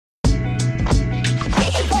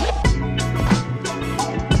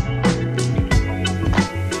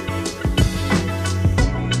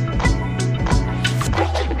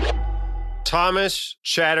Thomas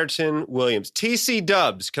Chatterton Williams. TC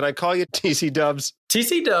Dubs. Can I call you TC Dubs?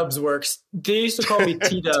 TC Dubs works. They used to call me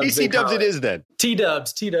T Dubs. TC Dubs it is then. T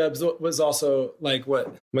Dubs. T Dubs was also like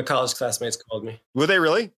what my college classmates called me. Were they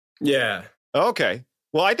really? Yeah. Okay.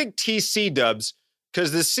 Well, I think TC Dubs,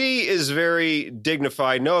 because the C is very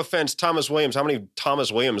dignified. No offense, Thomas Williams. How many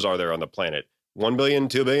Thomas Williams are there on the planet? 1 billion,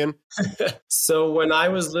 2 billion? So when I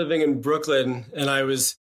was living in Brooklyn and I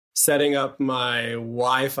was setting up my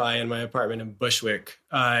Wi-Fi in my apartment in Bushwick,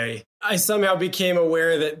 I somehow became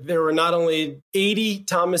aware that there were not only 80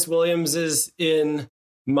 Thomas Williamses in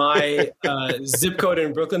my zip code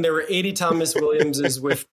in Brooklyn, there were 80 Thomas Williamses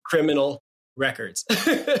with criminal records.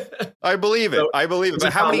 I believe it. So, I believe it.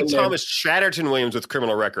 But how many Thomas Chatterton Williams with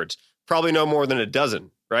criminal records? Probably no more than a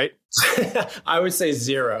dozen, right? I would say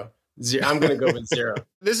zero. I'm going to go with zero.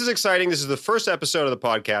 This is exciting. This is the first episode of the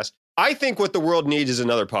podcast. I think what the world needs is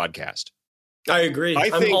another podcast. I agree.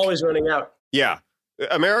 I'm always running out. Yeah.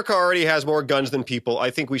 America already has more guns than people. I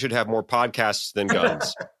think we should have more podcasts than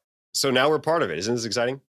guns. So now we're part of it. Isn't this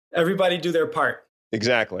exciting? Everybody do their part.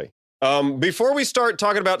 Exactly. Before we start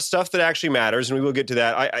talking about stuff that actually matters, and we will get to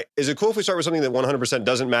that, is it cool if we start with something that 100%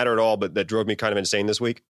 doesn't matter at all, but that drove me kind of insane this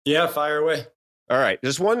week? Yeah, fire away. All right.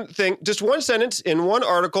 Just one thing, just one sentence in one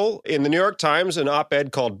article in the New York Times, an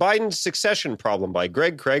op-ed called Biden's Succession Problem by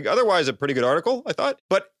Greg Craig. Otherwise, a pretty good article, I thought.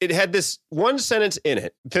 But it had this one sentence in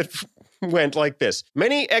it that went like this.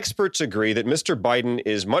 Many experts agree that Mr. Biden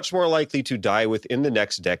is much more likely to die within the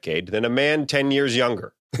next decade than a man 10 years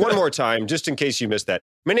younger. One more time, just in case you missed that.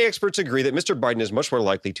 Many experts agree that Mr. Biden is much more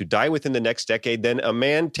likely to die within the next decade than a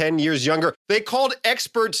man 10 years younger. They called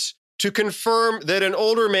experts to confirm that an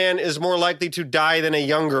older man is more likely to die than a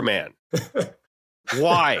younger man.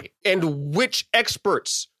 Why? And which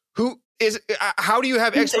experts? How do you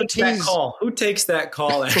have expertise? Who takes that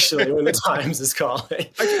call, actually, when the Times is calling?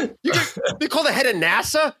 They call the head of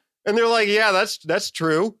NASA, and they're like, yeah, that's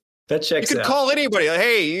true. That checks out. You could call anybody. Like,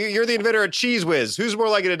 hey, you're the inventor of Cheese Whiz. Who's more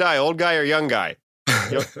likely to die, old guy or young guy?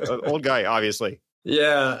 Old guy, obviously.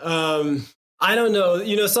 Yeah. I don't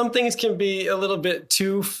know. Some things can be a little bit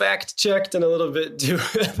too fact-checked and a little bit too...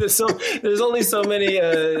 there's only so many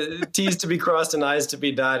T's to be crossed and I's to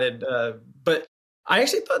be dotted. But I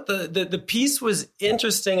actually thought the piece was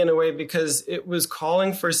interesting in a way because it was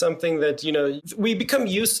calling for something that, we become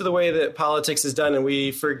used to the way that politics is done and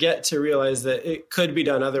we forget to realize that it could be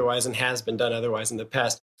done otherwise and has been done otherwise in the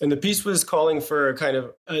past. And the piece was calling for a kind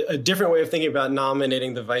of a different way of thinking about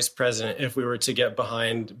nominating the vice president if we were to get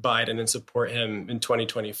behind Biden and support him in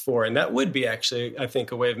 2024. And that would be actually, I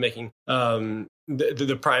think, a way of making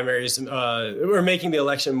the primaries or making the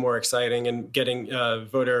election more exciting and getting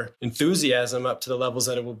voter enthusiasm up to the levels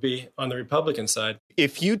that it will be on the Republican side.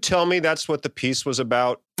 If you tell me that's what the piece was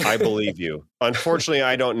about, I believe you. Unfortunately,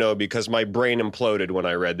 I don't know because my brain imploded when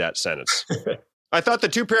I read that sentence. I thought the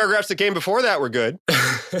 2 paragraphs that came before that were good.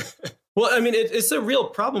 Well, I mean, it's a real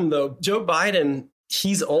problem, though. Joe Biden,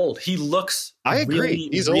 he's old. He looks He's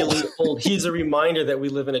really old. He's a reminder that we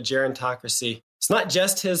live in a gerontocracy. It's not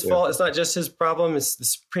just his fault. It's not just his problem. It's the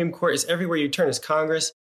Supreme Court. It's everywhere you turn. It's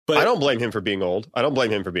Congress. But I don't blame him for being old.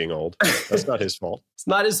 That's not his fault. It's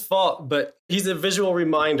not his fault, but he's a visual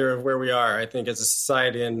reminder of where we are, I think, as a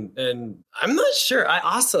society. And I'm not sure.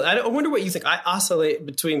 I wonder what you think. I oscillate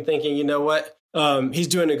between thinking, you know what? He's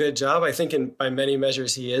doing a good job. I think by many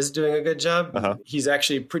measures, he is doing a good job. Uh-huh. He's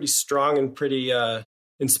actually pretty strong and pretty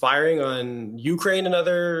inspiring on Ukraine and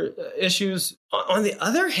other issues. On the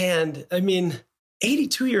other hand, I mean,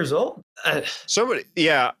 82 years old.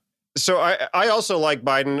 So I also like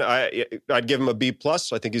Biden. I'd give him a B+. I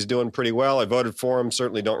think he's doing pretty well. I voted for him.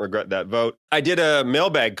 Certainly don't regret that vote. I did a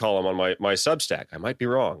mailbag column on my Substack. I might be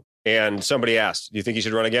wrong. And somebody asked, do you think he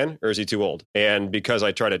should run again or is he too old? And because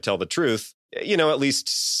I try to tell the truth, at least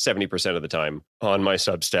 70% of the time on my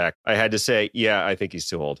Substack, I had to say, yeah, I think he's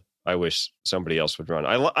too old. I wish somebody else would run.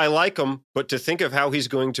 I like him, but to think of how he's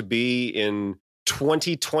going to be in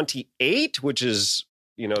 2028, which is,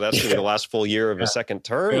 that's going to be the last full year of a second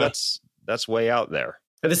term, that's way out there.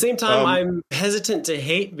 At the same time, I'm hesitant to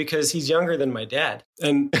hate because he's younger than my dad.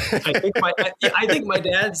 And I think my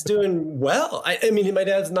dad's doing well. I mean, my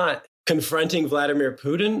dad's not confronting Vladimir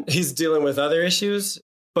Putin. He's dealing with other issues.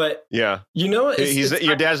 But, yeah,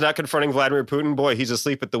 your dad's not confronting Vladimir Putin. Boy, he's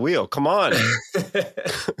asleep at the wheel. Come on.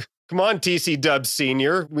 Come on, TC Dubs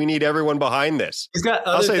Sr. We need everyone behind this. He's got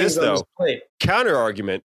other I'll say things this, on his plate. Counter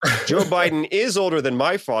argument. Joe Biden is older than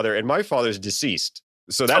my father, and my father's deceased.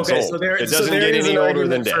 So that's old. So it doesn't get any older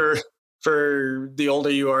than dead. For the older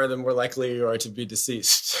you are, the more likely you are to be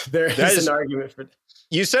deceased. There is an argument for that.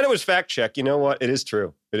 You said it was fact check. You know what? It is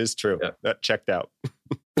true. Yeah. That checked out.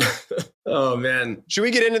 Oh, man. Should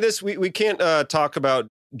we get into this? We can't talk about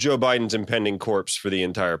Joe Biden's impending corpse for the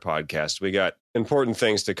entire podcast. We got important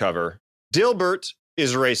things to cover. Dilbert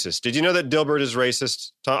is racist. Did you know that Dilbert is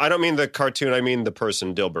racist? Tom, I don't mean the cartoon. I mean the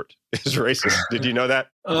person Dilbert is racist. Did you know that?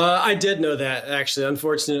 I did know that, actually.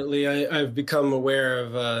 Unfortunately, I've become aware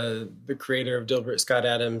of the creator of Dilbert, Scott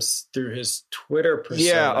Adams, through his Twitter persona.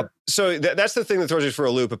 Yeah, so that's the thing that throws you for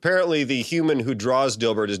a loop. Apparently, the human who draws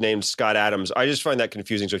Dilbert is named Scott Adams. I just find that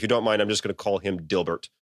confusing. So if you don't mind, I'm just going to call him Dilbert,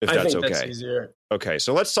 if that's okay. That's easier. Okay,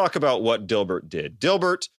 so let's talk about what Dilbert did.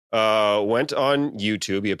 Dilbert went on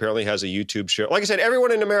YouTube. He apparently has a YouTube show. Like I said,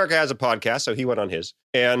 everyone in America has a podcast, so he went on his.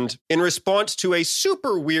 And in response to a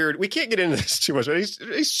super weird, we can't get into this too much, but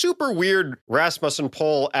a super weird Rasmussen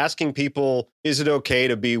poll asking people, is it okay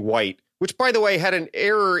to be white? Which, by the way, had an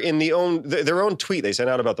error in their own tweet they sent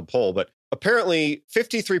out about the poll. But apparently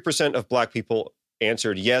 53% of black people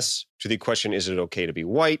answered yes to the question, is it okay to be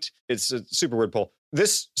white? It's a super weird poll.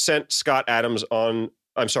 This sent Scott Adams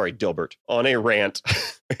Dilbert, on a rant.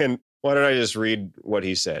 And why don't I just read what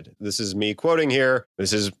he said? This is me quoting here.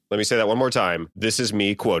 Let me say that one more time. This is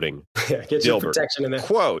me quoting. Yeah, get your protection in there.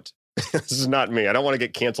 Quote. This is not me. I don't want to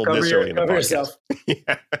get canceled this early in the podcast. Yourself.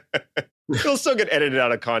 Yeah. It'll still get edited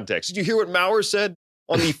out of context. Did you hear what Maurer said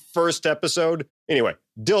on the first episode? Anyway,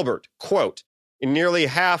 Dilbert, quote, nearly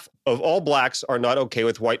half of all blacks are not okay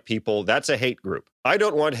with white people. That's a hate group. I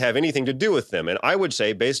don't want to have anything to do with them. And I would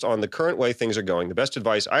say, based on the current way things are going, the best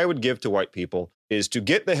advice I would give to white people is to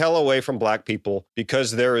get the hell away from black people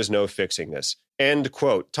because there is no fixing this. End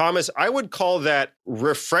quote. Thomas, I would call that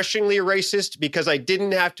refreshingly racist because I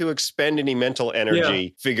didn't have to expend any mental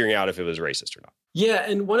energy figuring out if it was racist or not. Yeah,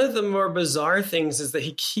 and one of the more bizarre things is that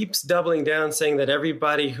he keeps doubling down, saying that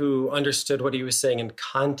everybody who understood what he was saying in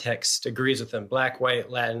context agrees with him. Black, white,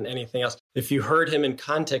 Latin, anything else. If you heard him in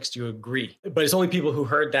context, you agree. But it's only people who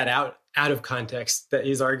heard that out of context that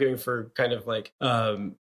he's arguing for kind of like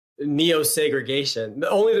neo-segregation.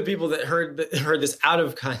 Only the people that heard this out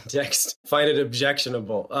of context find it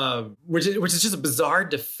objectionable, which is just a bizarre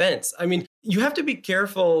defense. I mean, you have to be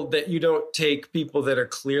careful that you don't take people that are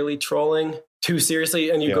clearly trolling too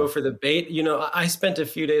seriously and you go for the bait. You know, I spent a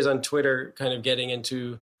few days on Twitter kind of getting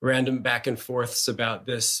into random back and forths about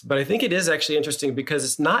this, but I think it is actually interesting because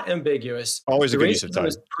it's not ambiguous. Always a good use of time.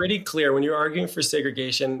 It's pretty clear when you're arguing for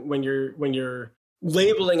segregation, when you're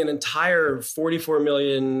labeling an entire 44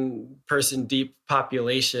 million person deep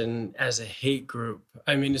population as a hate group.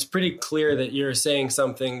 I mean, it's pretty clear that you're saying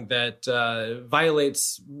something that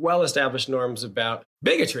violates well-established norms about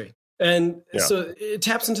bigotry. And so it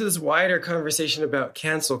taps into this wider conversation about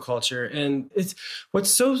cancel culture. And it's what's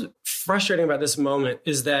so frustrating about this moment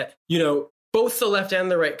is that, you know, both the left and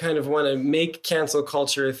the right kind of want to make cancel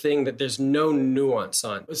culture a thing that there's no nuance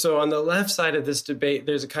on. So on the left side of this debate,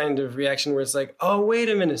 there's a kind of reaction where it's like, oh, wait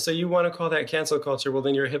a minute. So you want to call that cancel culture? Well,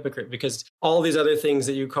 then you're a hypocrite because all these other things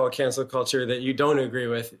that you call cancel culture that you don't agree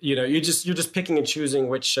with, you know, you're just picking and choosing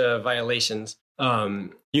which violations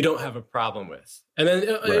you don't have a problem with. And then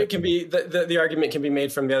it can be the argument can be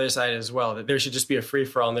made from the other side as well, that there should just be a free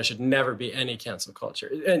for all and there should never be any cancel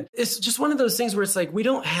culture. And it's just one of those things where it's like, we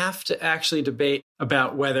don't have to actually debate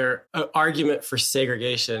about whether an argument for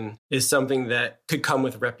segregation is something that could come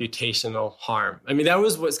with reputational harm. I mean, that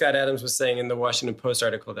was what Scott Adams was saying in the Washington Post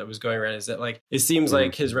article that was going around, is that like, it seems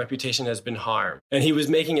like his reputation has been harmed. And he was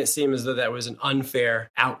making it seem as though that was an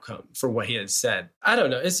unfair outcome for what he had said. I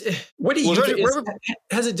don't know. What do you think?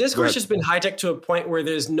 Has a discourse just been hijacked to a point where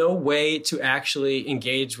there's no way to actually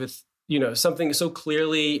engage with, you know, something so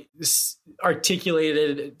clearly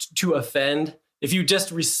articulated to offend? If you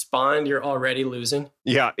just respond, you're already losing.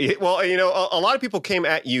 Yeah. Well, you know, a lot of people came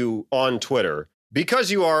at you on Twitter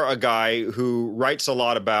because you are a guy who writes a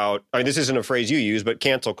lot about, I mean, this isn't a phrase you use, but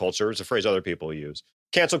cancel culture. It's a phrase other people use.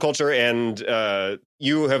 Cancel culture. And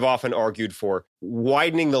you have often argued for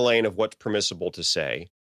widening the lane of what's permissible to say.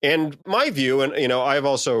 And my view, and, you know, I've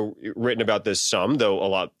also written about this some, though a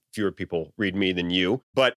lot fewer people read me than you,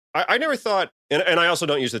 but I never thought, and I also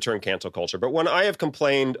don't use the term cancel culture, but when I have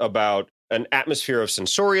complained about an atmosphere of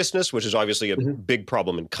censoriousness, which is obviously a big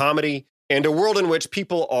problem in comedy, and a world in which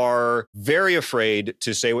people are very afraid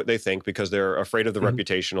to say what they think because they're afraid of the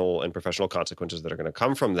reputational and professional consequences that are going to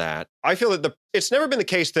come from that. I feel that it's never been the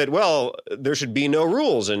case that, well, there should be no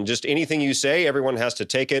rules and just anything you say, everyone has to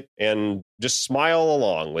take it and just smile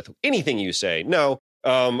along with anything you say. No.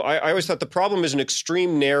 I always thought the problem is an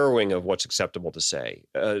extreme narrowing of what's acceptable to say,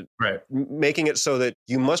 making it so that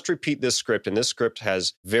you must repeat this script, and this script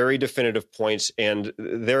has very definitive points, and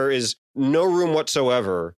there is no room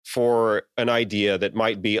whatsoever for an idea that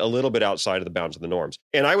might be a little bit outside of the bounds of the norms.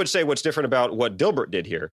 And I would say what's different about what Dilbert did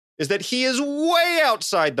here is that he is way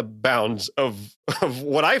outside the bounds of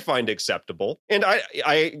what I find acceptable. And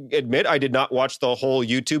I admit I did not watch the whole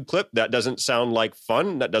YouTube clip. That doesn't sound like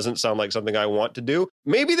fun. That doesn't sound like something I want to do.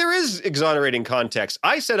 Maybe there is exonerating context.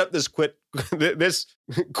 I set up this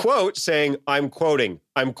quote saying, I'm quoting.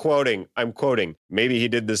 Maybe he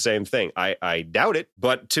did the same thing. I doubt it.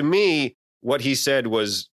 But to me, what he said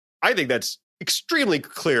was, I think that's extremely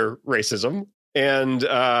clear racism. And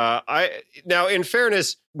now, in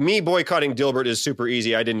fairness, me boycotting Dilbert is super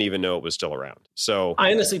easy. I didn't even know it was still around. So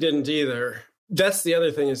I honestly didn't either. That's the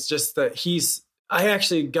other thing. It's just that I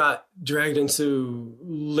actually got dragged into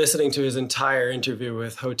listening to his entire interview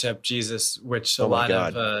with Hotep Jesus, which a lot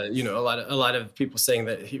of people saying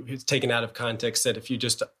that he was taken out of context, that if you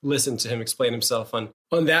just listen to him explain himself on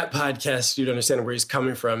that podcast, you'd understand where he's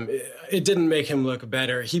coming from. It didn't make him look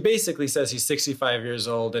better. He basically says he's 65 years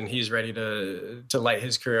old and he's ready to light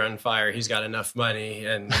his career on fire. He's got enough money,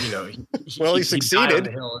 and he succeeded.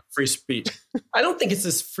 He free speech. I don't think it's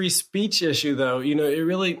this free speech issue, though.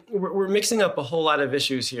 We're mixing up a whole lot of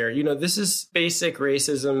issues here. This is basic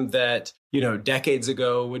racism that, decades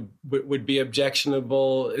ago would be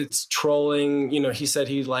objectionable. It's trolling. He said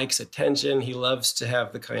he likes attention. He loves to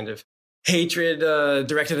have the kind of hatred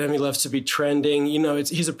directed at him. He loves to be trending.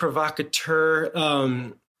 He's a provocateur.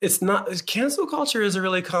 It's not, cancel culture is a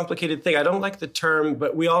really complicated thing. I don't like the term,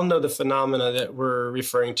 but we all know the phenomena that we're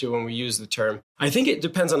referring to when we use the term. I think it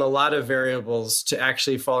depends on a lot of variables to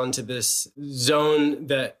actually fall into this zone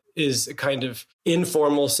that is a kind of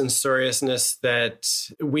informal censoriousness that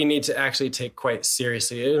we need to actually take quite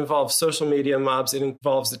seriously. It involves social media mobs. It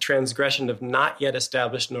involves the transgression of not yet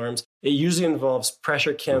established norms. It usually involves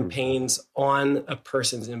pressure campaigns on a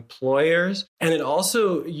person's employers. And it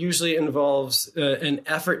also usually involves an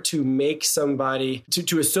effort to make somebody,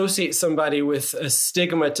 to associate somebody with a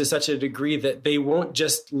stigma to such a degree that they won't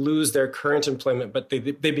just lose their current employment, but they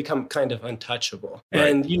become kind of untouchable. Right.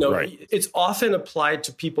 And, it's often applied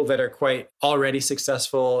to people that are quite already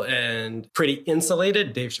successful and pretty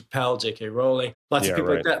insulated. Dave Chappelle, J.K. Rowling, lots of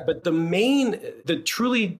people like that. But the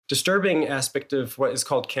truly disturbing aspect of what is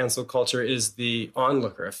called cancel culture is the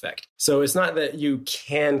onlooker effect. So it's not that you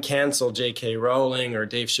can cancel J.K. Rowling or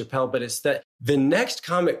Dave Chappelle, but it's that the next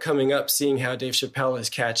comic coming up, seeing how Dave Chappelle is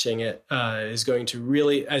catching it, is going to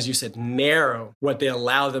really, as you said, narrow what they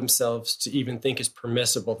allow themselves to even think is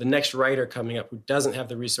permissible. The next writer coming up who doesn't have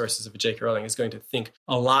the resources of a J.K. Rowling is going to think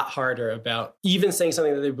a lot harder about even saying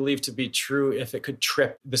something that they believe to be true if it could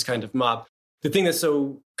trip this kind of mob. The thing that's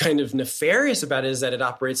so kind of nefarious about it is that it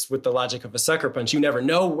operates with the logic of a sucker punch. You never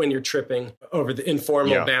know when you're tripping over the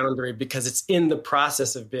informal boundary because it's in the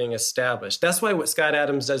process of being established. That's why what Scott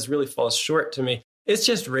Adams does really falls short to me. It's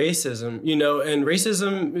just racism, and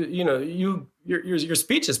racism, your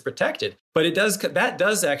speech is protected, but that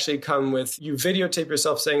does actually come with, you videotape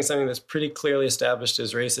yourself saying something that's pretty clearly established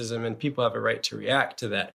as racism, and people have a right to react to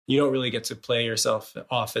that. You don't really get to play yourself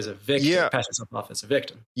off as a victim, pass yourself off as a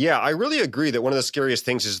victim. Yeah, I really agree that one of the scariest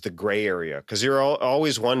things is the gray area, because you're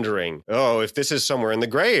always wondering, if this is somewhere in the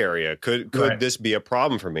gray area, could this be a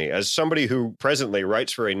problem for me? As somebody who presently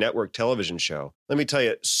writes for a network television show, let me tell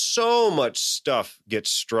you, so much stuff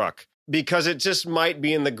gets struck because it just might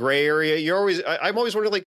be in the gray area. I'm always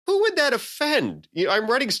wondering, who would that offend?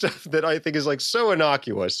 I'm writing stuff that I think is so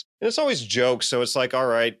innocuous, and it's always jokes. So it's all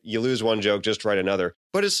right, you lose one joke, just write another.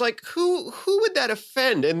 But it's who would that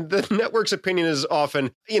offend? And the network's opinion is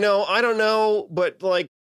often, I don't know, but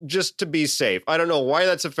just to be safe. I don't know why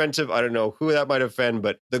that's offensive. I don't know who that might offend,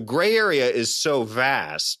 but the gray area is so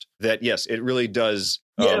vast that yes, it really does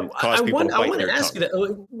cause people to bite their tongue. I want to ask you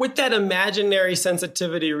that, with that imaginary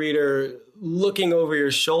sensitivity reader looking over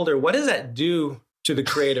your shoulder, what does that do to the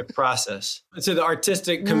creative process, to the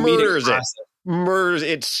artistic comedic process? Murders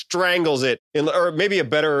it, strangles it. Or maybe a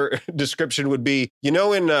better description would be, in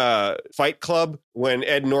Fight Club, when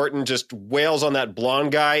Ed Norton just wails on that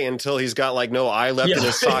blonde guy until he's got no eye left in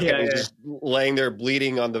his socket and he's just laying there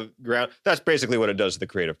bleeding on the ground. That's basically what it does to the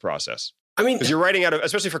creative process. I mean, because you're writing out of,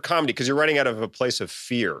 especially for comedy, because you're writing out of a place of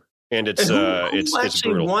fear. And it's who it's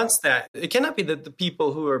actually brutal. Wants that? It cannot be that the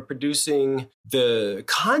people who are producing the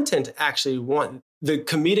content actually want the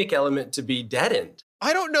comedic element to be deadened.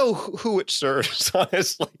 I don't know who it serves,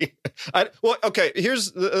 honestly.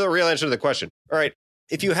 Here's the real answer to the question. All right,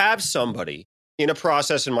 if you have somebody in a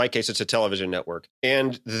process, in my case, it's a television network,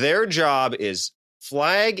 and their job is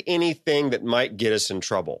flag anything that might get us in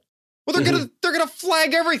trouble. Well, they're gonna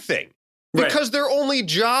flag everything because their only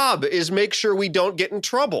job is make sure we don't get in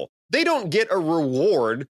trouble. They don't get a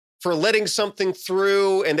reward for letting something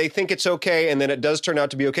through and they think it's okay and then it does turn out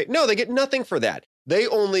to be okay. No, they get nothing for that. They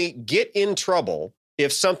only get in trouble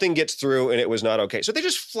if something gets through and it was not okay. So they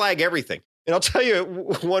just flag everything. And I'll tell you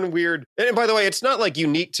one weird, and by the way, it's not like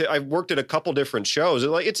unique to, I've worked at a couple different shows.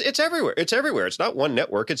 It's everywhere. It's everywhere. It's not one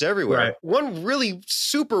network. It's everywhere. Right. One really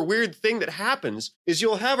super weird thing that happens is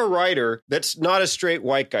you'll have a writer that's not a straight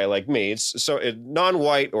white guy like me. It's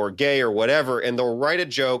non-white or gay or whatever. And they'll write a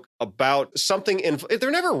joke about something. They're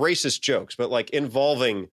never racist jokes, but like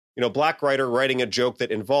involving, black writer writing a joke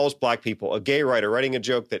that involves black people, a gay writer writing a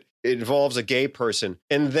joke that involves a gay person.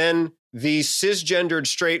 And then the cisgendered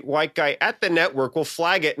straight white guy at the network will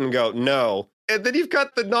flag it and go, no. And then you've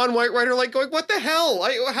got the non-white writer like going, what the hell?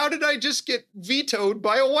 How did I just get vetoed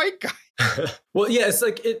by a white guy? Well, yeah, it's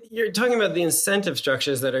like you're talking about the incentive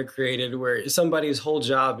structures that are created where somebody's whole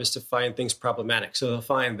job is to find things problematic. So they'll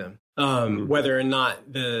find them, whether or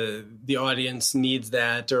not the audience needs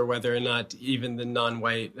that or whether or not even the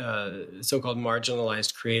non-white so-called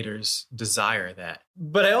marginalized creators desire that.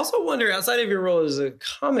 But I also wonder, outside of your role as a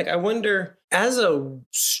comic, I wonder, as a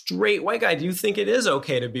straight white guy, do you think it is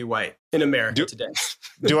okay to be white in America today?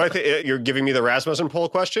 Do I think you're giving me the Rasmussen poll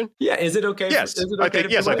question? Yeah, is it okay? Yes, I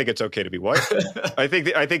think it's okay to be white. I think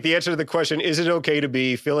the answer to the question, is it okay to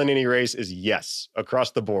be fill in any race, is yes,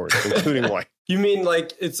 across the board, including white. You mean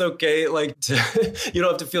like it's okay, like you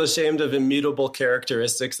don't have to feel ashamed of immutable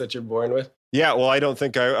characteristics that you're born with? Yeah, well, I don't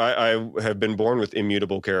think I have been born with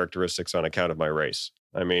immutable characteristics on account of my race.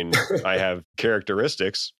 I mean, I have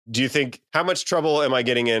characteristics. Do you think, how much trouble am I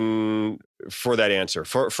getting in for that answer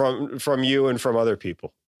from you and from other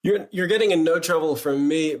people? You're getting in no trouble from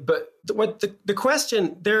me, but the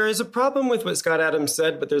question, there is a problem with what Scott Adams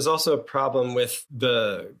said, but there's also a problem with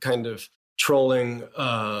the kind of trolling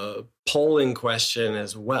polling question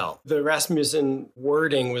as well. The Rasmussen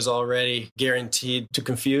wording was already guaranteed to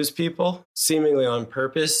confuse people, seemingly on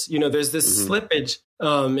purpose. There's this slippage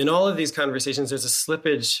in all of these conversations. There's a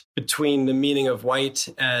slippage between the meaning of white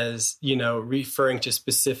as, referring to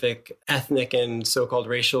specific ethnic and so-called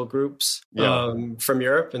racial groups from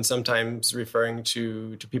Europe, and sometimes referring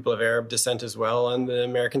to people of Arab descent as well on the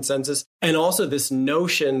American census. And also this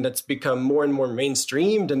notion that's become more and more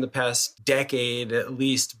mainstreamed in the past decade, at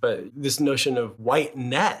least, but this notion of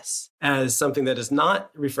whiteness as something that is not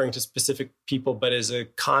referring to specific people, but is a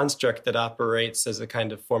construct that operates as a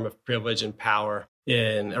kind of form of privilege and power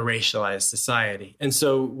in a racialized society. And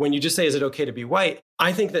so when you just say, is it okay to be white?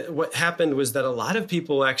 I think that what happened was that a lot of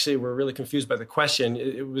people actually were really confused by the question.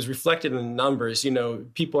 It was reflected in the numbers.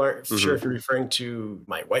 People aren't sure if you're referring to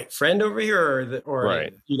my white friend over here or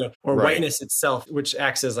whiteness itself, which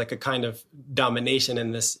acts as like a kind of domination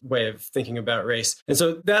in this way of thinking about race. And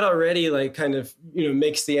so that already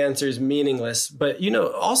makes the answers meaningless. But,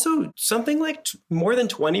 also something like more than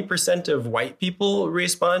 20% of white people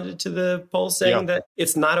responded to the poll saying that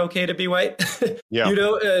it's not okay to be white.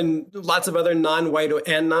 And lots of other non-white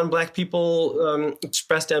and non-black people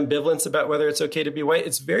expressed ambivalence about whether it's okay to be white.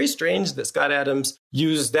 It's very strange that Scott Adams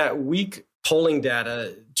used that weak polling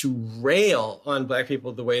data to rail on black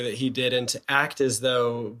people the way that he did and to act as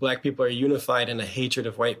though black people are unified in a hatred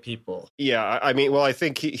of white people. Yeah, I mean, well, I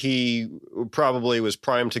think he probably was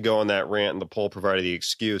primed to go on that rant and the poll provided the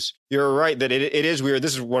excuse. You're right that it is weird.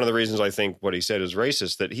 This is one of the reasons I think what he said is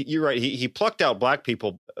racist, that you're right. He plucked out black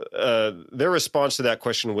people. Their response to that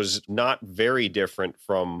question was not very different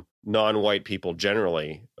from non-white people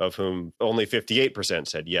generally, of whom only 58%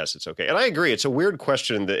 said, yes, it's okay. And I agree. It's a weird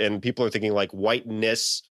question and people are thinking like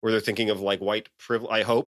whiteness, or they're thinking of like white privilege, I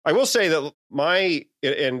hope. I will say that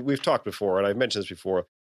and we've talked before, and I've mentioned this before,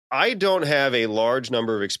 I don't have a large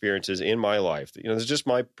number of experiences in my life. This is just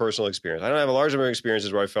my personal experience. I don't have a large number of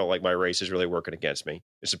experiences where I felt like my race is really working against me.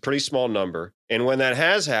 It's a pretty small number. And when that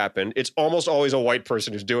has happened, it's almost always a white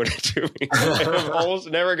person who's doing it to me. I've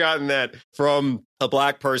almost never gotten that from a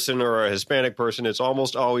black person or a Hispanic person. It's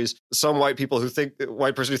almost always some white person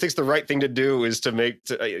who thinks the right thing to do is to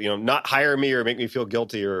not hire me or make me feel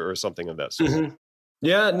guilty or something of that sort. Mm-hmm.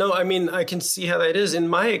 Yeah, no, I mean, I can see how that is. In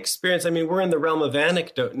my experience, I mean, we're in the realm of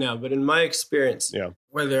anecdote now, but in my experience,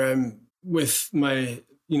 whether I'm with my,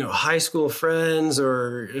 high school friends,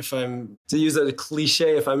 or if I'm, to use a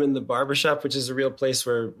cliche, if I'm in the barbershop, which is a real place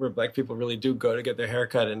where black people really do go to get their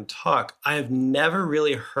haircut and talk, I have never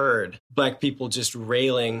really heard black people just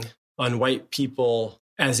railing on white people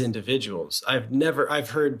as individuals. I've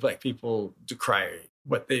heard black people decry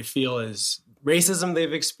what they feel is racism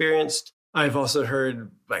they've experienced. I've also heard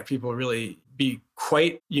black people really be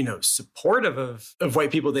quite, supportive of white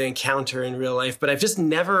people they encounter in real life. But I've just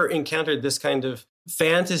never encountered this kind of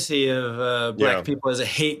fantasy of black people as a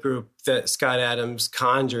hate group that Scott Adams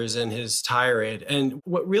conjures in his tirade. And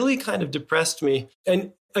what really kind of depressed me,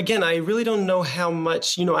 and Again, I really don't know how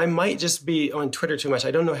much, I might just be on Twitter too much.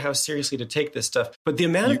 I don't know how seriously to take this stuff. But the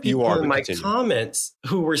amount of people in my comments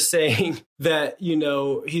who were saying that,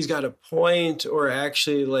 he's got a point, or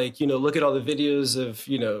actually look at all the videos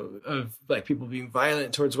of like people being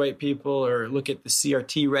violent towards white people, or look at the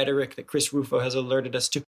CRT rhetoric that Chris Rufo has alerted us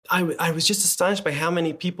to. I was just astonished by how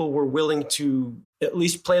many people were willing to at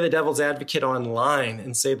least play the devil's advocate online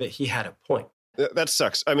and say that he had a point. That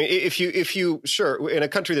sucks. I mean, if you sure, in a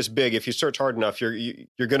country this big, if you search hard enough, you're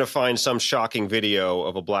going to find some shocking video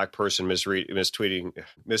of a black person mistreating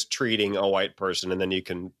a white person, and then you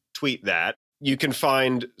can tweet that. You can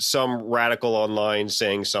find some radical online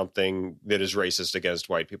saying something that is racist against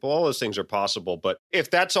white people. All those things are possible. But if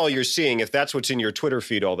that's all you're seeing, if that's what's in your Twitter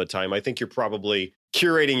feed all the time, I think you're probably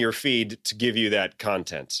curating your feed to give you that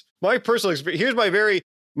content. My personal experience, here's my very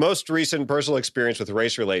most recent personal experience with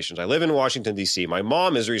race relations. I live in Washington, D.C. My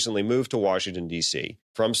mom has recently moved to Washington, D.C.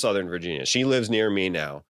 from Southern Virginia. She lives near me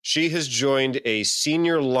now. She has joined a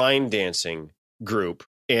senior line dancing group,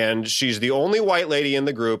 and she's the only white lady in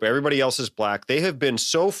the group. Everybody else is black. They have been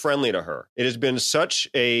so friendly to her. It has been such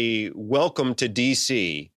a welcome to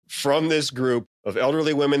D.C. from this group of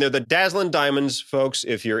elderly women. They're the Dazzlin' Diamonds, folks.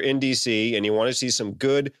 If you're in D.C. and you want to see some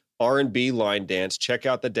good R&B line dance, check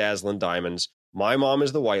out the Dazzlin' Diamonds. My mom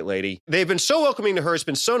is the white lady. They've been so welcoming to her. It's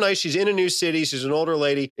been so nice. She's in a new city. She's an older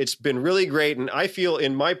lady. It's been really great. And I feel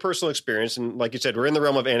in my personal experience, and like you said, we're in the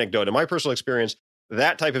realm of anecdote. In my personal experience,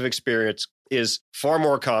 that type of experience is far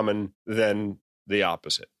more common than the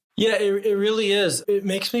opposite. Yeah, it really is. It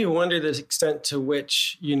makes me wonder the extent to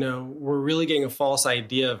which, we're really getting a false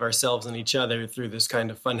idea of ourselves and each other through this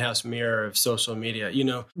kind of funhouse mirror of social media.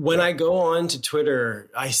 When I go on to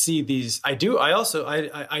Twitter, I see these. I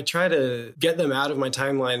try to get them out of my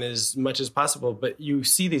timeline as much as possible. But you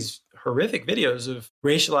see these horrific videos of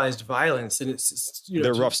racialized violence, and it's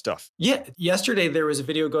they're rough stuff. Yeah. Yesterday there was a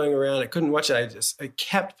video going around. I couldn't watch it. It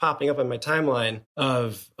kept popping up on my timeline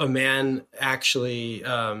of a man actually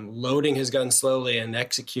loading his gun slowly and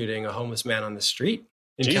executing a homeless man on the street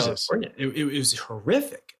in California. It was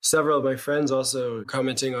horrific. Several of my friends also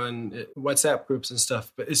commenting on WhatsApp groups and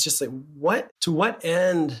stuff, but it's just like, to what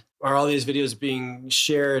end are all these videos being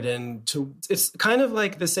shared? And it's kind of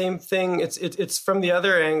like the same thing. It's from the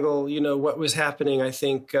other angle, what was happening, I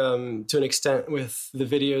think, to an extent with the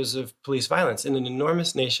videos of police violence. In an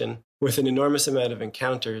enormous nation with an enormous amount of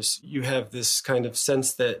encounters, you have this kind of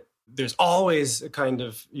sense that there's always a kind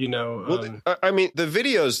of, I mean, the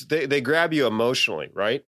videos, they grab you emotionally,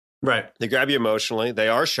 right? Right. They grab you emotionally. They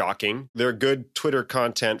are shocking. They're good Twitter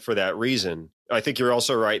content for that reason. I think you're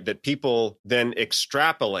also right that people then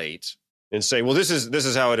extrapolate and say, well, this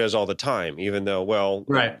is how it is all the time, even though,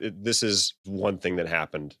 right. This is one thing that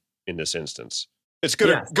happened in this instance. It's good,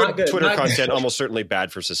 yeah, good Twitter content, almost certainly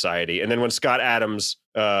bad for society. And then when Scott Adams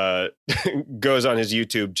goes on his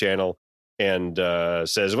YouTube channel and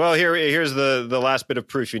says, well, here's the last bit of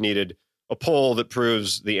proof you needed, a poll that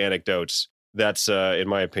proves the anecdotes. That's, in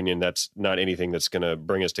my opinion, that's not anything that's going to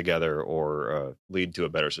bring us together or lead to a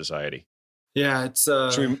better society. Yeah, it's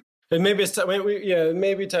maybe it's time.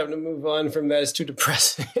 Maybe time to move on from that. It's too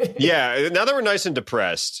depressing. Yeah, now that we're nice and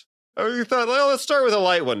depressed, we thought, well, let's start with a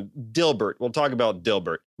light one. Dilbert. We'll talk about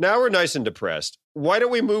Dilbert. Now we're nice and depressed. Why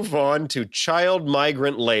don't we move on to child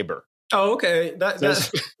migrant labor? Oh, okay.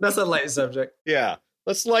 That's a light subject. Yeah,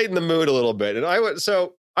 let's lighten the mood a little bit. And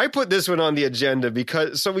I put this one on the agenda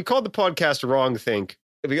because we called the podcast Wrongthink.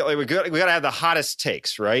 We got to have the hottest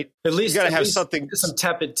takes, right? At least we got to have something, some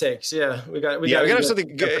tepid takes. Yeah, we got to have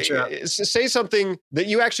something. Say something that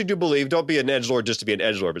you actually do believe. Don't be an edgelord just to be an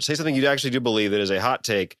edgelord, but say something you actually do believe that is a hot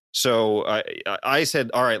take. So I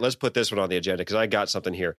said, all right, let's put this one on the agenda because I got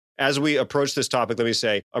something here. As we approach this topic, let me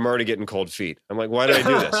say, I'm already getting cold feet. I'm like, why did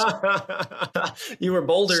I do this? You were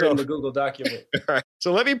bolder in the Google document. All right.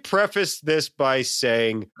 So let me preface this by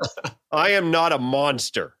saying, I am not a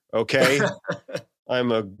monster, okay?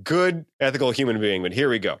 I'm a good, ethical human being, but here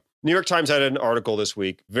we go. New York Times had an article this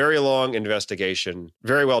week, very long investigation,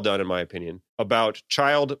 very well done in my opinion, about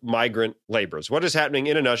child migrant laborers. What is happening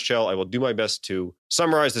in a nutshell? I will do my best to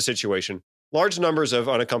summarize the situation. Large numbers of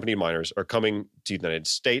unaccompanied minors are coming to the United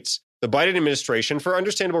States. The Biden administration, for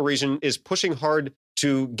understandable reason, is pushing hard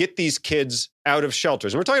to get these kids out of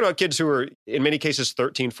shelters. And we're talking about kids who are, in many cases,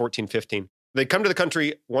 13, 14, 15. They come to the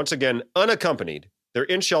country, once again, unaccompanied. They're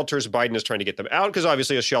in shelters. Biden is trying to get them out because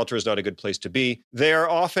obviously a shelter is not a good place to be. They are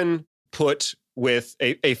often put with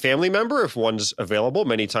a family member if one's available.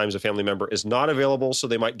 Many times a family member is not available, so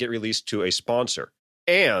they might get released to a sponsor.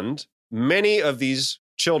 And many of these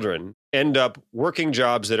children end up working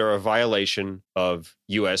jobs that are a violation of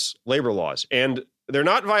U.S. labor laws. And They're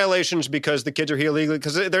not violations because the kids are here legally,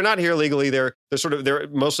 because they're not here legally. They're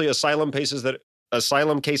mostly asylum cases that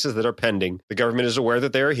are pending. The government is aware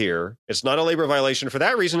that they are here. It's not a labor violation for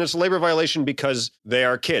that reason. It's a labor violation because they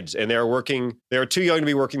are kids and they are too young to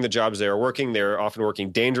be working the jobs they are working. They're often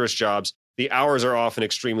working dangerous jobs. The hours are often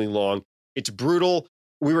extremely long. It's brutal.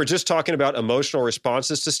 We were just talking about emotional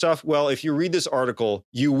responses to stuff. Well, if you read this article,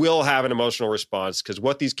 you will have an emotional response because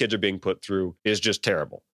what these kids are being put through is just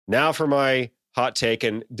terrible. Now for my hot take.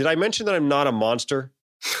 And did I mention that I'm not a monster?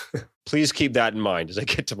 Please keep that in mind as I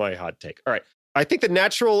get to my hot take. All right. I think the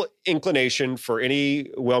natural inclination for any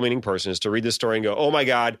well-meaning person is to read this story and go, oh my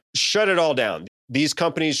God, shut it all down. These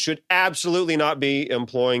companies should absolutely not be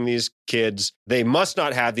employing these kids. They must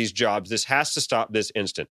not have these jobs. This has to stop this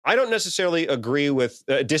instant. I don't necessarily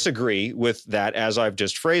disagree with that as I've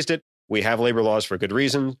just phrased it. We have labor laws for good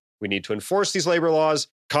reason. We need to enforce these labor laws.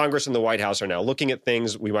 Congress and the White House are now looking at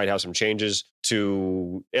things. We might have some changes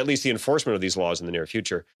to at least the enforcement of these laws in the near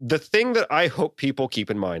future. The thing that I hope people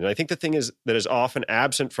keep in mind, and I think the thing that is often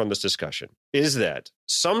absent from this discussion, is that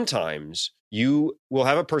sometimes you will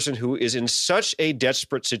have a person who is in such a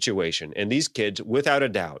desperate situation, and these kids, without a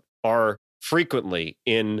doubt, are frequently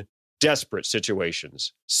in desperate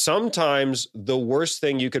situations. Sometimes the worst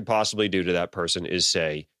thing you could possibly do to that person is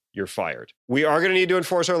say, you're fired. We are going to need to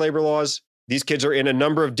enforce our labor laws. These kids are in a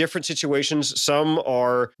number of different situations. Some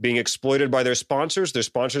are being exploited by their sponsors. Their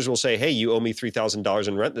sponsors will say, hey, you owe me $3,000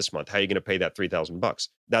 in rent this month. How are you going to pay that $3,000?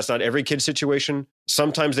 That's not every kid's situation.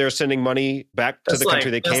 Sometimes they're sending money back to the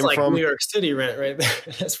country they came from. That's New York City rent right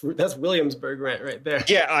there. That's Williamsburg rent right there.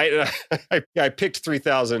 Yeah, I picked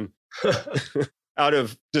 $3,000 out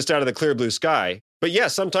of the clear blue sky. But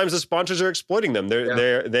yes, sometimes the sponsors are exploiting them.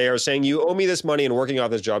 They are saying, you owe me this money, and working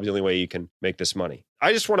off this job is the only way you can make this money.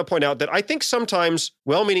 I just want to point out that I think sometimes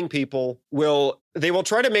well-meaning people will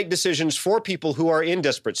try to make decisions for people who are in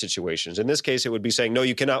desperate situations. In this case, it would be saying, no,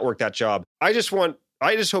 you cannot work that job. I just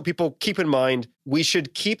hope people keep in mind, we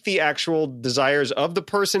should keep the actual desires of the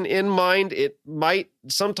person in mind.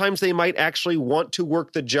 Sometimes they might actually want to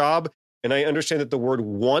work the job. And I understand that the word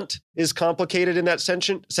want is complicated in that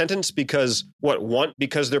sentence because want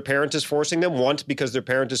because their parent is forcing them, want because their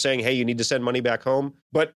parent is saying, hey, you need to send money back home.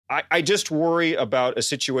 But I just worry about a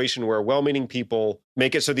situation where well-meaning people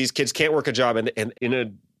make it so these kids can't work a job and in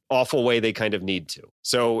an awful way they kind of need to.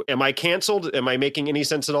 So am I canceled? Am I making any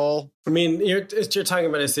sense at all? I mean, you're talking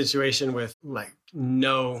about a situation with like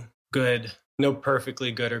no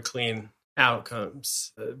perfectly good or clean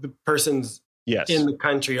outcomes. The person's in the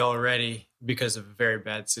country already because of a very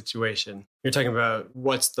bad situation. You're talking about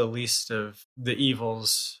what's the least of the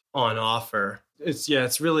evils on offer.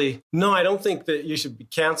 It's really, no, I don't think that you should be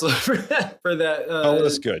canceled for that.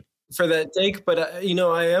 That's good. For that take. But,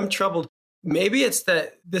 I am troubled. Maybe it's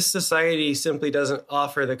that this society simply doesn't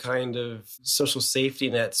offer the kind of social safety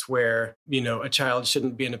nets where, a child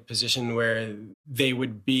shouldn't be in a position where they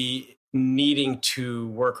would be needing to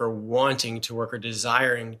work or wanting to work or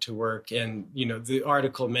desiring to work. And, the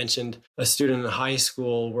article mentioned a student in high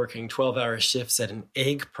school working 12-hour shifts at an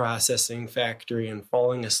egg processing factory and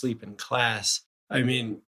falling asleep in class. I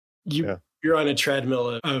mean, you're on a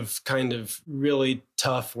treadmill of kind of really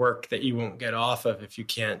tough work that you won't get off of if you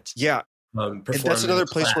can't. Yeah. And that's another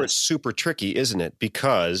place where it's super tricky, isn't it?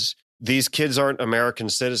 Because these kids aren't American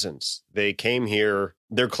citizens. They came here,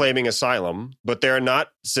 they're claiming asylum, but they're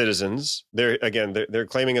not citizens. They're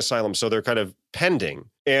claiming asylum, so they're kind of pending.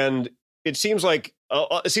 And it seems like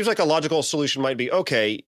a logical solution might be,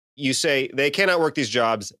 okay, you say they cannot work these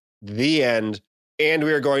jobs, the end, and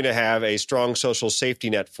we are going to have a strong social safety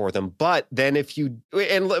net for them. But then maybe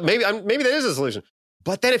that is a solution.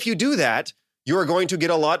 But then if you do that, you are going to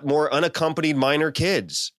get a lot more unaccompanied minor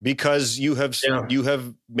kids because you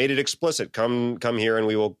have made it explicit. Come here and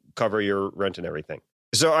we will cover your rent and everything.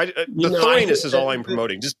 So thorniness is all I'm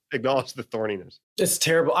promoting. Just acknowledge the thorniness. It's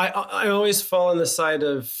terrible. I always fall on the side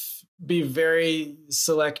of be very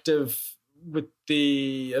selective with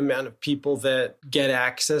the amount of people that get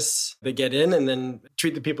access, that get in, and then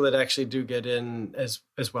treat the people that actually do get in as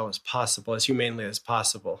well as possible, as humanely as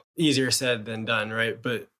possible. Easier said than done, right?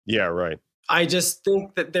 But yeah, right. I just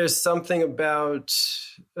think that there's something about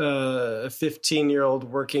a 15-year-old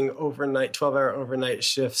working 12-hour overnight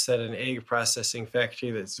shifts at an egg processing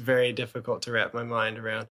factory that's very difficult to wrap my mind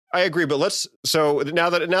around. I agree, but so now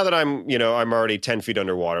that I'm already 10 feet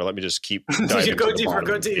underwater, let me just keep diving go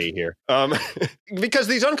deeper here. Because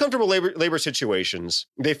these uncomfortable labor situations,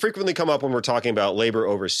 they frequently come up when we're talking about labor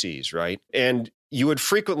overseas, right? And you would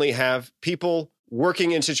frequently have people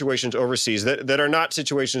working in situations overseas that are not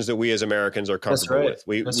situations that we as Americans are comfortable with.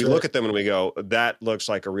 We look at them and we go, that looks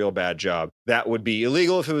like a real bad job. That would be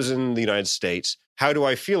illegal if it was in the United States. How do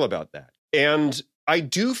I feel about that? And I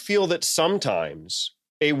do feel that sometimes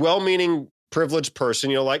a well-meaning privileged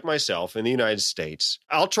person, like myself in the United States,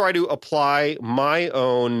 I'll try to apply my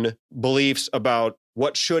own beliefs about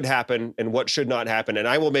what should happen and what should not happen. And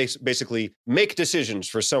I will basically make decisions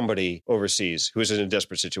for somebody overseas who is in a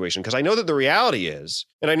desperate situation. Because I know that the reality is,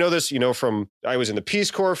 and I know this, from I was in the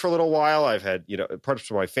Peace Corps for a little while. I've had, parts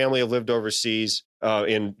of my family have lived overseas, not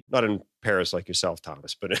in Paris like yourself,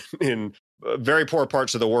 Thomas, but in very poor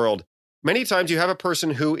parts of the world. Many times you have a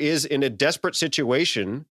person who is in a desperate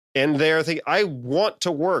situation and they're thinking, I want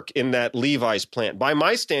to work in that Levi's plant. By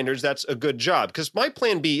my standards, that's a good job because my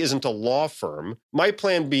plan B isn't a law firm. My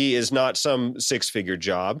plan B is not some six-figure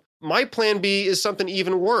job. My plan B is something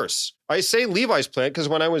even worse. I say Levi's plant because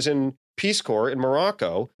when I was in Peace Corps in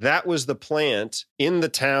Morocco, that was the plant in the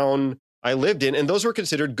town I lived in, and those were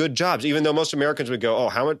considered good jobs, even though most Americans would go, oh,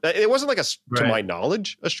 how much? It wasn't like, to my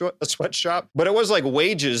knowledge, a sweatshop, but it was like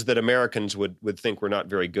wages that Americans would think were not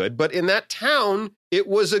very good. But in that town, it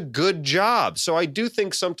was a good job. So I do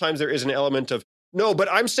think sometimes there is an element of, no, but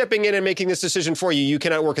I'm stepping in and making this decision for you. You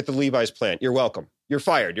cannot work at the Levi's plant. You're welcome. You're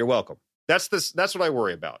fired. You're welcome. That's what I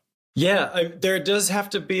worry about. Yeah, there does have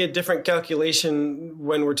to be a different calculation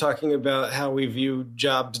when we're talking about how we view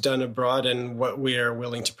jobs done abroad and what we are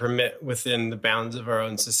willing to permit within the bounds of our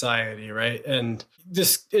own society, right? And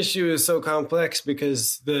this issue is so complex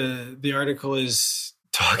because the article is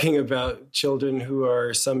talking about children who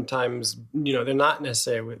are sometimes, they're not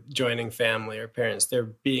necessarily joining family or parents.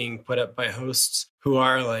 They're being put up by hosts who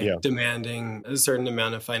are demanding a certain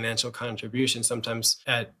amount of financial contribution, sometimes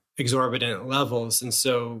at exorbitant levels. And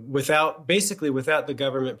so without the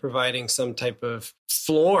government providing some type of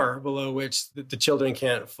floor below which the children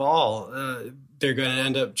can't fall, they're going to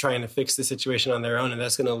end up trying to fix the situation on their own. And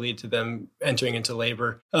that's going to lead to them entering into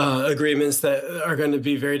labor agreements that are going to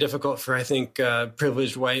be very difficult for, I think,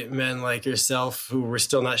 privileged white men like yourself, who we're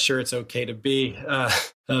still not sure it's okay to be,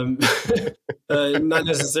 not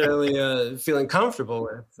necessarily feeling comfortable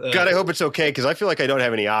with. God, I hope it's okay, because I feel like I don't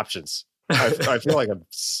have any options. I feel like I'm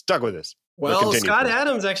stuck with this. Well, Scott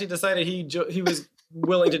Adams actually decided he was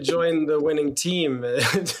willing to join the winning team. and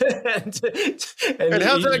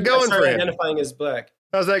how's that going for him? Identifying as black.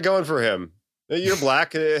 How's that going for him? You're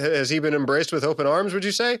black. Has he been embraced with open arms, would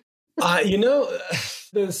you say?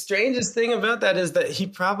 The strangest thing about that is that he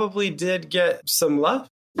probably did get some love.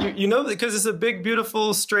 Because it's a big,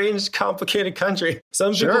 beautiful, strange, complicated country.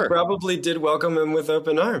 Some people probably did welcome him with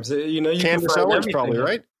open arms. Candace Owens probably,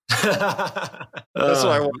 right? That's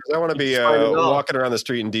what I want. I want to be walking around the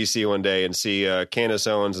street in DC one day and see Candace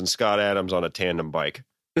Owens and Scott Adams on a tandem bike.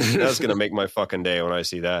 That's going to make my fucking day when I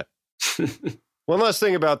see that. One last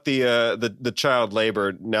thing about the child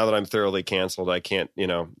labor. Now that I'm thoroughly canceled, I can't.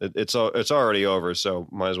 It's already over, so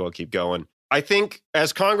might as well keep going. I think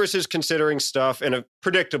as Congress is considering stuff, and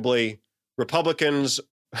predictably, Republicans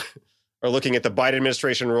are looking at the Biden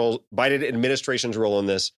administration's role in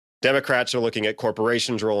this. Democrats are looking at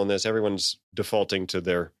corporations' role in this. Everyone's defaulting to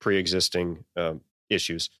their pre-existing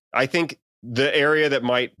issues. I think the area that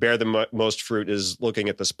might bear the most fruit is looking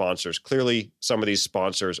at the sponsors. Clearly, some of these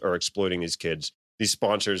sponsors are exploiting these kids. These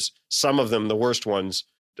sponsors, some of them, the worst ones,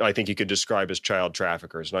 I think you could describe as child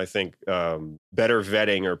traffickers. And I think better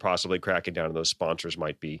vetting or possibly cracking down on those sponsors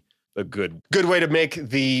might be a good way to make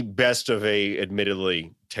the best of a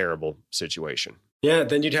admittedly terrible situation. Yeah,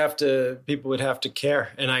 then people would have to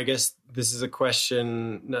care. And I guess this is a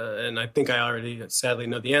question, and I think I already sadly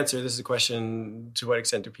know the answer. This is a question, to what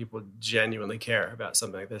extent do people genuinely care about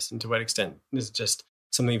something like this? And to what extent is it just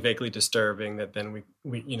something vaguely disturbing that then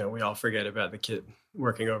we all forget about the kid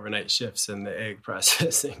working overnight shifts in the egg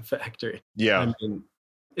processing factory? Yeah. I mean,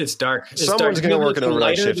 it's dark. Someone's going to work an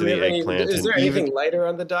overnight shift in the egg plant. Is there anything lighter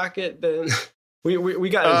on the docket than... We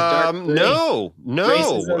got dark. No.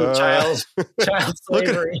 Racism, child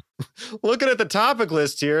slavery. Looking at the topic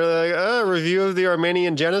list here, review of the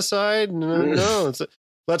Armenian genocide. No,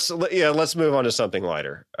 let's move on to something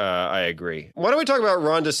lighter. I agree. Why don't we talk about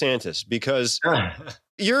Ron De Santis? Because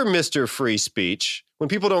you're Mr. Free Speech. When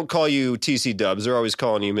people don't call you TC Dubs, they're always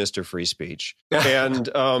calling you Mr. Free Speech. And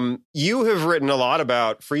you have written a lot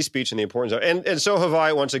about free speech and the importance of it. And so have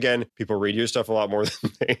I. Once again, people read your stuff a lot more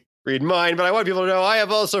than they read mine. But I want people to know I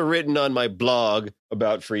have also written on my blog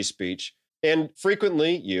about free speech. And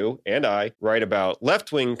frequently, you and I write about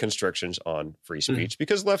left-wing constrictions on free speech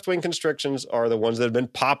because left-wing constrictions are the ones that have been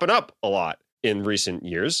popping up a lot in recent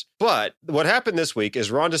years. But what happened this week is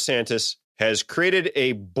Ron De Santis has created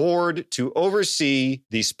a board to oversee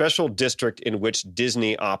the special district in which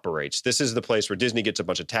Disney operates. This is the place where Disney gets a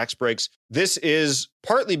bunch of tax breaks. This is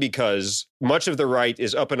partly because much of the right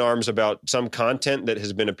is up in arms about some content that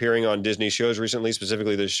has been appearing on Disney shows recently,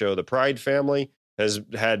 specifically the show The Pride Family has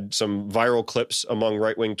had some viral clips among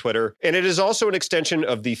right-wing Twitter. And it is also an extension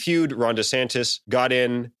of the feud Ron De Santis got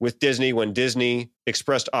in with Disney when Disney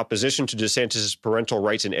expressed opposition to DeSantis' parental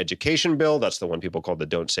rights in education bill. That's the one people call the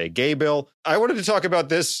Don't Say Gay bill. I wanted to talk about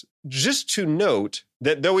this just to note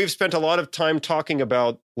that though we've spent a lot of time talking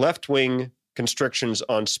about left-wing constrictions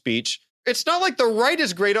on speech, it's not like the right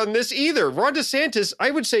is great on this either. Ron DeSantis,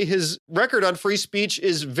 I would say his record on free speech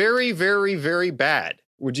is very, very, very bad.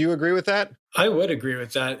 Would you agree with that? I would agree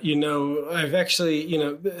with that. I've actually,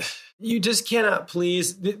 you just cannot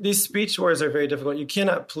please, these speech wars are very difficult. You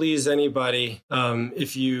cannot please anybody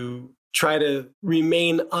if you try to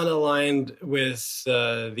remain unaligned with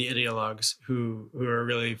the ideologues who are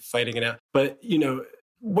really fighting it out. But,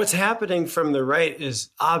 what's happening from the right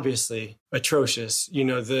is obviously atrocious.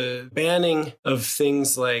 The banning of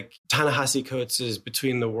things like Ta-Nehisi Coates'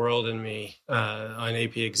 Between the World and Me on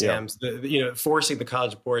AP exams, forcing the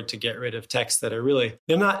College Board to get rid of texts that are really,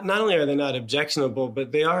 not only are they not objectionable,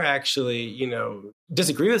 but they are actually,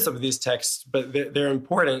 disagree with some of these texts, but they're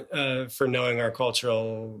important for knowing our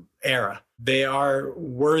cultural era. They are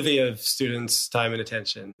worthy of students' time and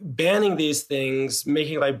attention. Banning these things,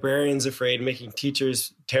 making librarians afraid, making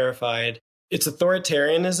teachers terrified. It's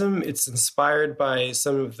authoritarianism. It's inspired by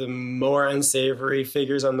some of the more unsavory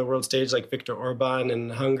figures on the world stage, like Viktor Orban in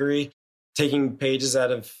Hungary, taking pages out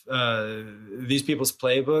of these people's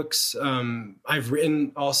playbooks. I've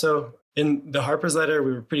written also in the Harper's letter,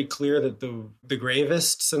 we were pretty clear that the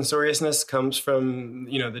gravest censoriousness comes from,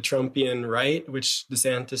 the Trumpian right, which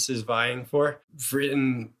DeSantis is vying for. I've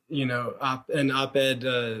written, an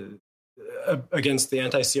op-ed against the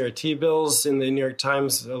anti-CRT bills in the New York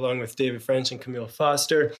Times, along with David French and Camille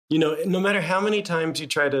Foster. No matter how many times you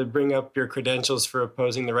try to bring up your credentials for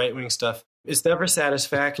opposing the right-wing stuff, it's never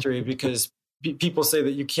satisfactory because people say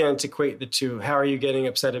that you can't equate the two. How are you getting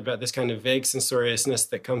upset about this kind of vague censoriousness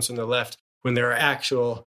that comes from the left when there are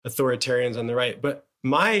actual authoritarians on the right? But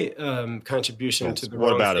my contribution to the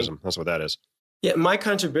whataboutism, that's what that is. Yeah, my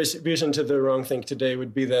contribution to the wrongthink today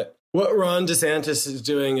would be that what Ron DeSantis is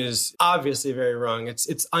doing is obviously very wrong.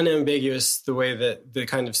 It's unambiguous the way that the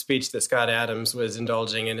kind of speech that Scott Adams was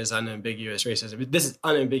indulging in is unambiguous racism. This is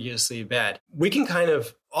unambiguously bad. We can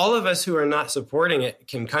all of us who are not supporting it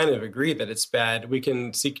can kind of agree that it's bad. We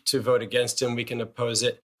can seek to vote against him. We can oppose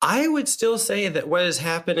it. I would still say that what is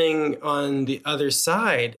happening on the other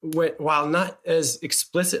side, while not as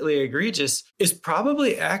explicitly egregious, is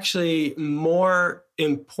probably actually more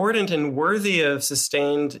important and worthy of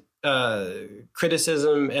sustained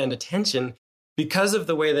criticism and attention because of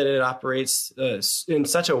the way that it operates in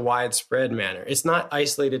such a widespread manner. It's not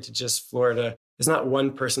isolated to just Florida. It's not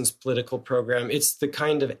one person's political program. It's the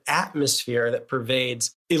kind of atmosphere that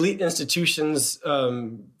pervades elite institutions,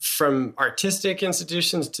 from artistic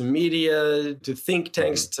institutions to media, to think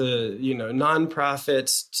tanks, to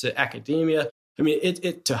nonprofits, to academia. I mean,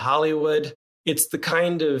 it to Hollywood. It's the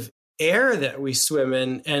kind of air that we swim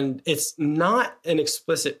in, and it's not an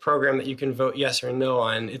explicit program that you can vote yes or no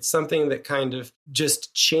on. It's something that kind of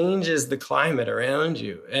just changes the climate around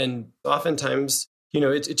you, and oftentimes,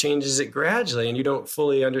 it changes it gradually, and you don't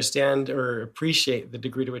fully understand or appreciate the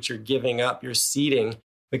degree to which you're giving up, you're ceding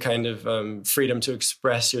the kind of freedom to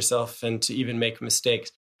express yourself and to even make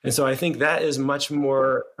mistakes. And so I think that is much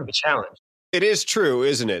more of a challenge. It is true,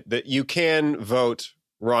 isn't it, that you can vote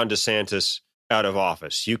Ron DeSantis out of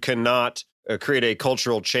office. You cannot create a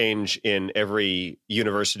cultural change in every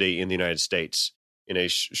university in the United States in a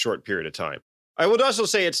short period of time. I would also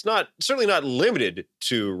say it's certainly not limited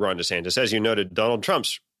to Ron DeSantis. As you noted, Donald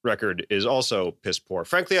Trump's record is also piss poor.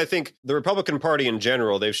 Frankly, I think the Republican Party in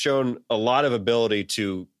general, they've shown a lot of ability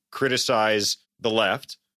to criticize the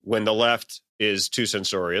left when the left is too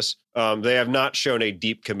censorious. They have not shown a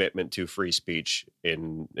deep commitment to free speech,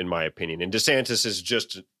 in my opinion. And DeSantis is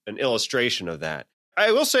just an illustration of that.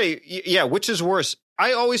 I will say, yeah, which is worse?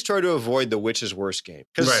 I always try to avoid the which is worse game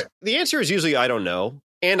because the answer is usually I don't know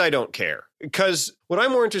and I don't care. Because what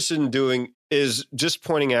I'm more interested in doing is just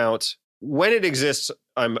pointing out when it exists,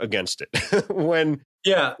 I'm against it.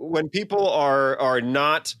 when people are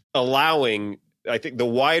not allowing, I think, the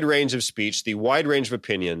wide range of speech, the wide range of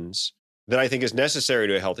opinions that I think is necessary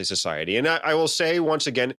to a healthy society. And I will say once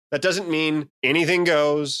again, that doesn't mean anything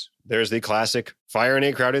goes. There's the classic fire in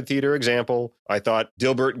a crowded theater example. I thought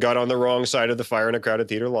Dilbert got on the wrong side of the fire in a crowded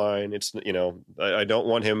theater line. It's, I don't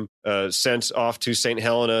want him sent off to St.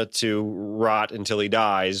 Helena to rot until he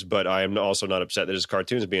dies, but I am also not upset that his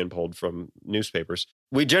cartoons are being pulled from newspapers.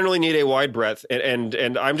 We generally need a wide breadth,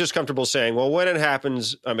 and I'm just comfortable saying, well, when it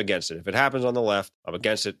happens, I'm against it. If it happens on the left, I'm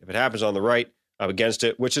against it. If it happens on the right, I'm against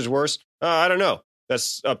it. Which is worse? I don't know.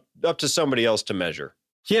 That's up to somebody else to measure.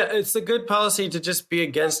 Yeah, it's a good policy to just be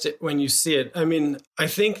against it when you see it. I mean, I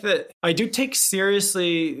think that I do take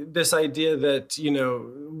seriously this idea that,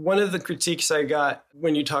 one of the critiques I got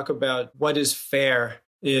when you talk about what is fair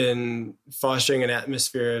in fostering an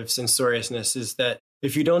atmosphere of censoriousness is that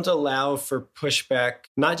if you don't allow for pushback,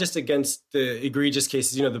 not just against the egregious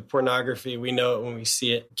cases, the pornography, we know it when we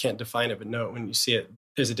see it, can't define it, but know it when you see it.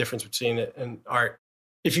 There's a difference between it and art.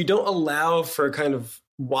 If you don't allow for a kind of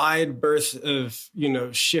wide berth of,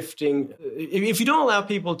 shifting, if you don't allow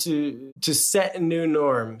people to set new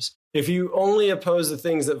norms, if you only oppose the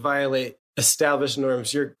things that violate established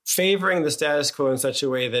norms, you're favoring the status quo in such a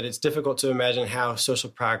way that it's difficult to imagine how social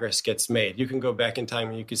progress gets made. You can go back in time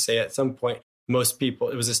and you could say at some point, most people,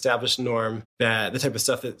 it was established norm that the type of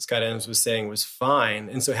stuff that Scott Adams was saying was fine.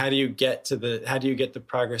 And so how do you get the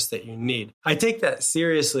progress that you need? I take that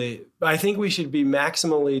seriously. I think we should be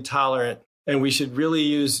maximally tolerant, and we should really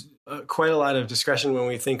use quite a lot of discretion when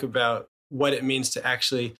we think about what it means to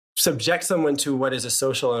actually subject someone to what is a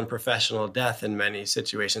social and professional death in many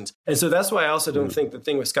situations. And so that's why I also don't think the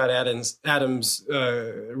thing with Scott Adams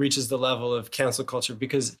reaches the level of cancel culture,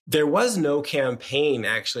 because there was no campaign,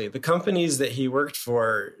 actually. The companies that he worked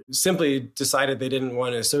for simply decided they didn't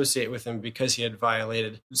want to associate with him because he had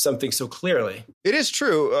violated something so clearly. It is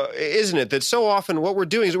true, isn't it, that so often what we're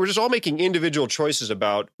doing is we're just all making individual choices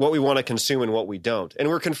about what we want to consume and what we don't. And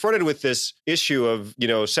we're confronted with this issue of,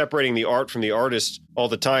 separating the art from the artist all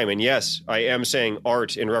the time. And yes, I am saying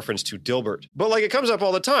art in reference to Dilbert. But it comes up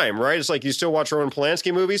all the time, right? It's like, you still watch Roman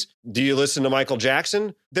Polanski movies? Do you listen to Michael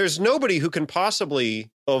Jackson? There's nobody who can possibly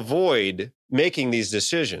avoid making these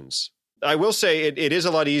decisions. I will say it is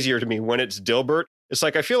a lot easier to me when it's Dilbert. It's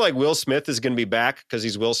like, I feel like Will Smith is going to be back because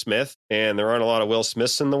he's Will Smith, and there aren't a lot of Will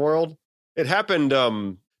Smiths in the world. It happened...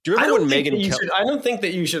 Do you remember when Megyn Kelly... I don't think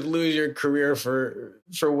that you should lose your career for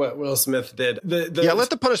what Will Smith did. Let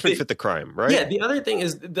the punishment fit the crime, right? Yeah, the other thing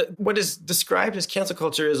is that what is described as cancel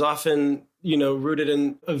culture is often, rooted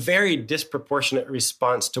in a very disproportionate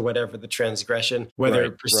response to whatever the transgression, whether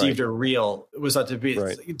perceived or real, was thought to be.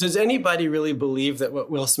 Right. Does anybody really believe that what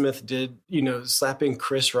Will Smith did, slapping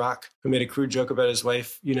Chris Rock, who made a crude joke about his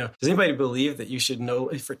wife, does anybody believe that you should know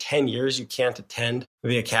for 10 years you can't attend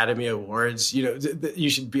the Academy Awards? You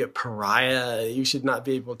should be a pariah. You should not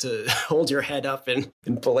be able to hold your head up in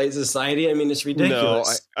polite society. I mean, it's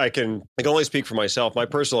ridiculous. No, I can only speak for myself. My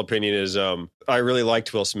personal opinion is I really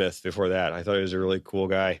liked Will Smith before that. I thought he was a really cool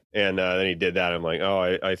guy. And then he did that. I'm like,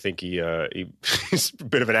 I think he's a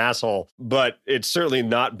bit of an asshole. But it's certainly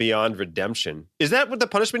not beyond redemption. Is that what the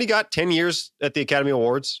punishment he got? 10 years at the Academy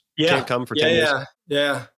Awards? Yeah. Can't come for 10 years?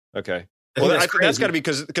 Yeah. Okay. Well, I think that's got to be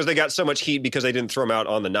because they got so much heat because they didn't throw him out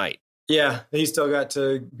on the night. Yeah, he still got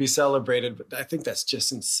to be celebrated, but I think that's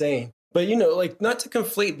just insane. But, not to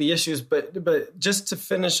conflate the issues, but just to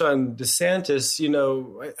finish on De Santis,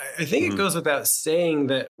 I think it goes without saying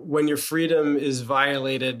that when your freedom is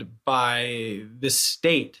violated by the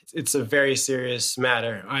state, it's a very serious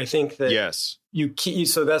matter. I think that yes,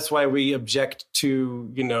 so that's why we object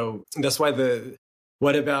to, that's why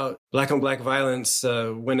what about black on black violence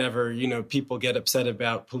whenever, people get upset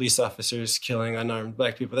about police officers killing unarmed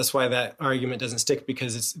black people? That's why that argument doesn't stick,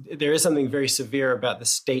 because there is something very severe about the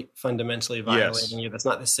state fundamentally violating you. That's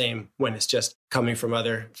not the same when it's just coming from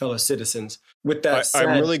other fellow citizens. With that said,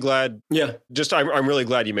 I'm really glad. Yeah. I'm really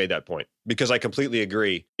glad you made that point, because I completely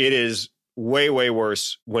agree. It is way, way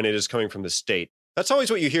worse when it is coming from the state. That's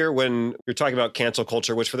always what you hear when you're talking about cancel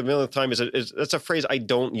culture, which for the millionth time that's a phrase I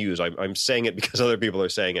don't use. I'm saying it because other people are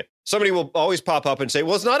saying it. Somebody will always pop up and say,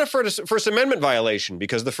 well, it's not a First Amendment violation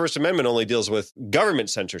because the First Amendment only deals with government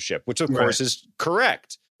censorship, which of course is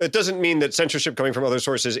correct. It doesn't mean that censorship coming from other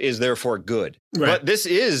sources is therefore good. Right. But this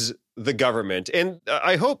is the government. And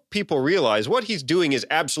I hope people realize what he's doing is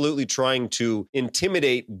absolutely trying to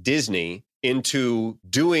intimidate Disney into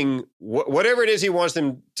doing whatever it is he wants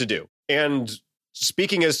them to do. And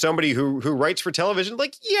speaking as somebody who writes for television,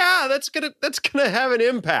 that's gonna have an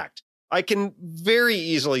impact. I can very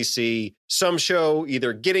easily see some show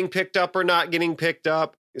either getting picked up or not getting picked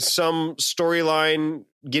up. some storyline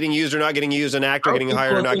getting used or not getting used, an actor getting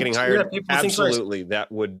hired or not getting hired, absolutely,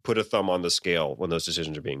 that would put a thumb on the scale when those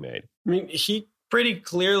decisions are being made. I mean, he pretty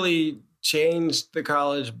clearly changed the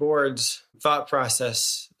College Board's thought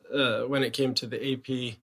process when it came to the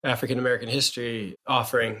AP African American history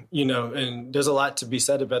offering, and there's a lot to be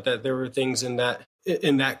said about that. There were things in that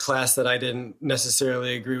class that I didn't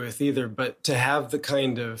necessarily agree with either, but to have the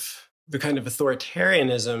kind of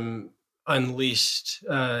authoritarianism unleashed,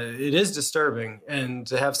 it is disturbing. And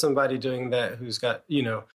to have somebody doing that who's got,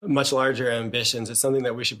 much larger ambitions, it's something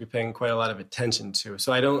that we should be paying quite a lot of attention to.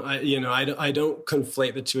 So I don't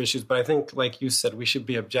conflate the two issues, but I think, like you said, we should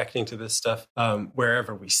be objecting to this stuff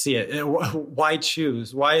wherever we see it. Why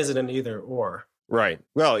choose? Why is it an either or? Right.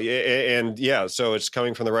 Well, and yeah, so it's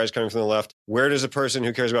coming from the right, it's coming from the left. Where does a person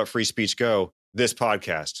who cares about free speech go? This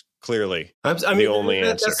podcast, clearly, the only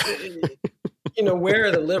answer. Where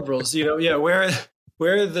are the liberals? Where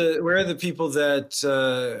are the people that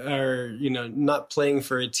are not playing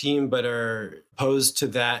for a team but are opposed to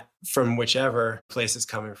that from whichever place it's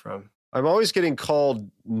coming from? I'm always getting called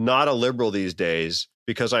not a liberal these days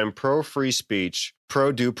because I'm pro free speech,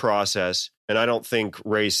 pro due process, and I don't think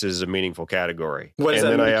race is a meaningful category. And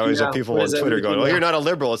then I always have people on Twitter going, "Oh, you're not a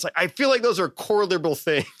liberal." It's like, I feel like those are core liberal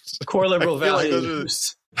things. Core liberal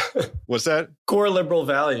values. What's that? Core liberal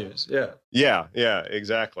values. Yeah. Yeah,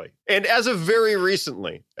 exactly. And as of very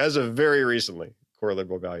recently, core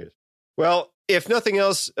liberal values. Well, if nothing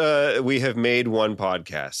else, we have made one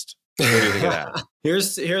podcast. What do you think of that?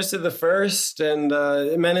 Here's to the first. And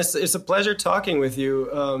man, it's a pleasure talking with you.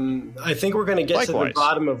 I think we're going to get to the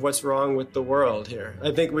bottom of what's wrong with the world here.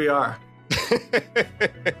 I think we are.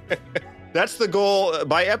 That's the goal.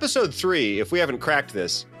 By episode 3, if we haven't cracked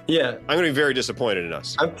this, I'm going to be very disappointed in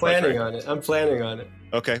us. I'm planning on it.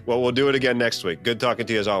 Okay. Well, we'll do it again next week. Good talking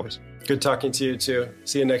to you as always. Good talking to you too.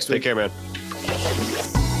 See you next week. Take care, man.